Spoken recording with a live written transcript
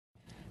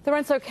The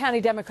Rensselaer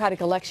County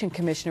Democratic Election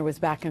Commissioner was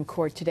back in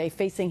court today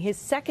facing his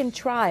second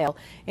trial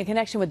in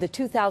connection with the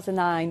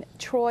 2009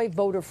 Troy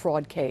voter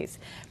fraud case.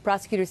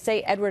 Prosecutors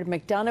say Edward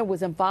McDonough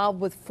was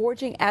involved with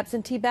forging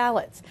absentee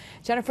ballots.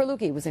 Jennifer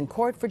Lukey was in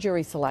court for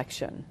jury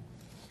selection.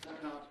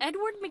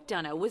 Edward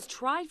McDonough was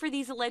tried for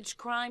these alleged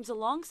crimes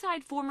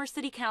alongside former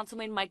city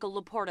councilman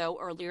Michael LoPorto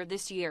earlier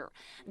this year.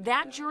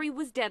 That jury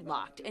was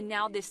deadlocked, and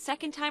now this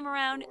second time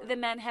around, the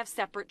men have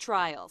separate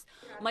trials.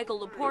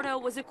 Michael LoPorto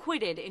was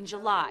acquitted in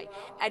July.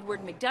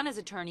 Edward McDonough's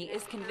attorney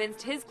is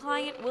convinced his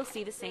client will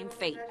see the same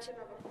fate.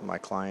 My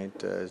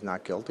client is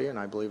not guilty, and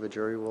I believe a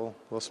jury will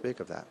speak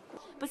of that.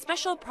 But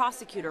Special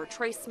Prosecutor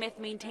Trey Smith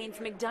maintains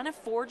McDonough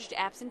forged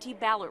absentee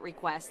ballot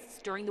requests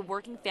during the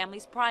Working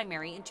Families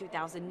primary in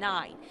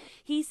 2009.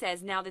 He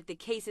says now that the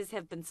cases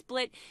have been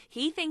split,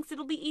 he thinks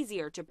it'll be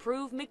easier to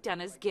prove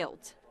McDonough's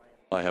guilt.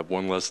 I have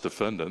one less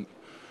defendant.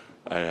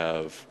 I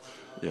have,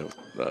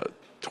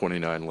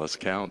 29 less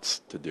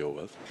counts to deal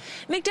with.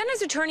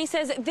 McDonough's attorney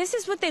says this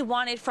is what they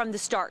wanted from the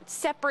start,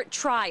 separate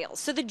trials,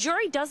 so the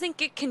jury doesn't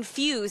get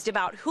confused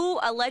about who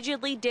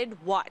allegedly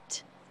did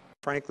what.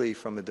 Frankly,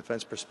 from a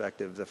defense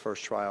perspective, the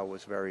first trial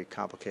was very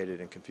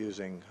complicated and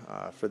confusing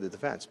for the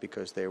defense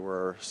because they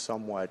were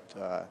somewhat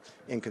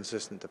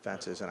inconsistent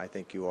defenses, and I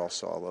think you all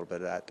saw a little bit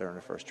of that during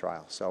the first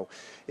trial. So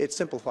it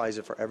simplifies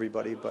it for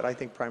everybody, but I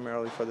think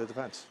primarily for the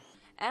defense.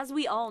 As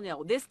we all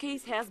know, this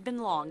case has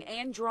been long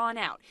and drawn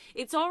out.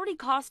 It's already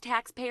cost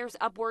taxpayers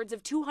upwards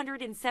of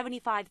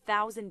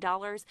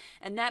 $275,000,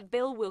 and that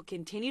bill will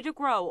continue to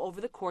grow over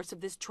the course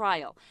of this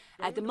trial.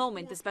 At the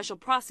moment, the special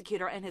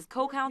prosecutor and his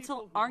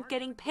co-counsel aren't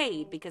getting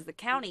paid because the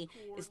county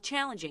is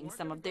challenging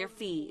some of their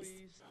fees.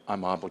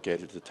 I'm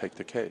obligated to take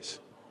the case,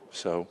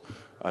 so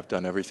I've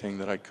done everything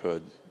that I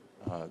could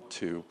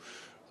to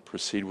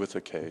proceed with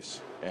the case,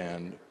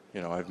 and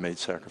I've made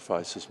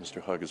sacrifices.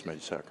 Mr. Hugg has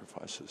made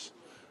sacrifices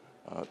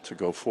to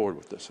go forward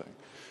with this thing.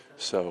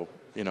 So,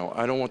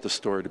 I don't want the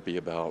story to be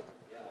about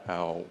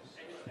how,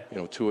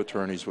 two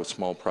attorneys with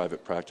small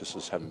private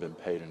practices haven't been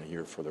paid in a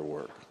year for their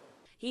work.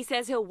 He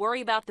says he'll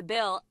worry about the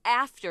bill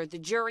after the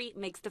jury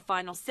makes the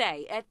final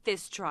say at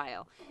this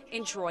trial.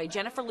 In Troy,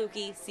 Jennifer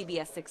Lukey,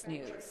 CBS 6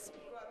 News.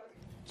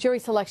 Jury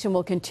selection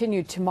will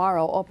continue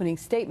tomorrow. Opening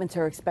statements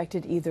are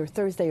expected either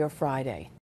Thursday or Friday.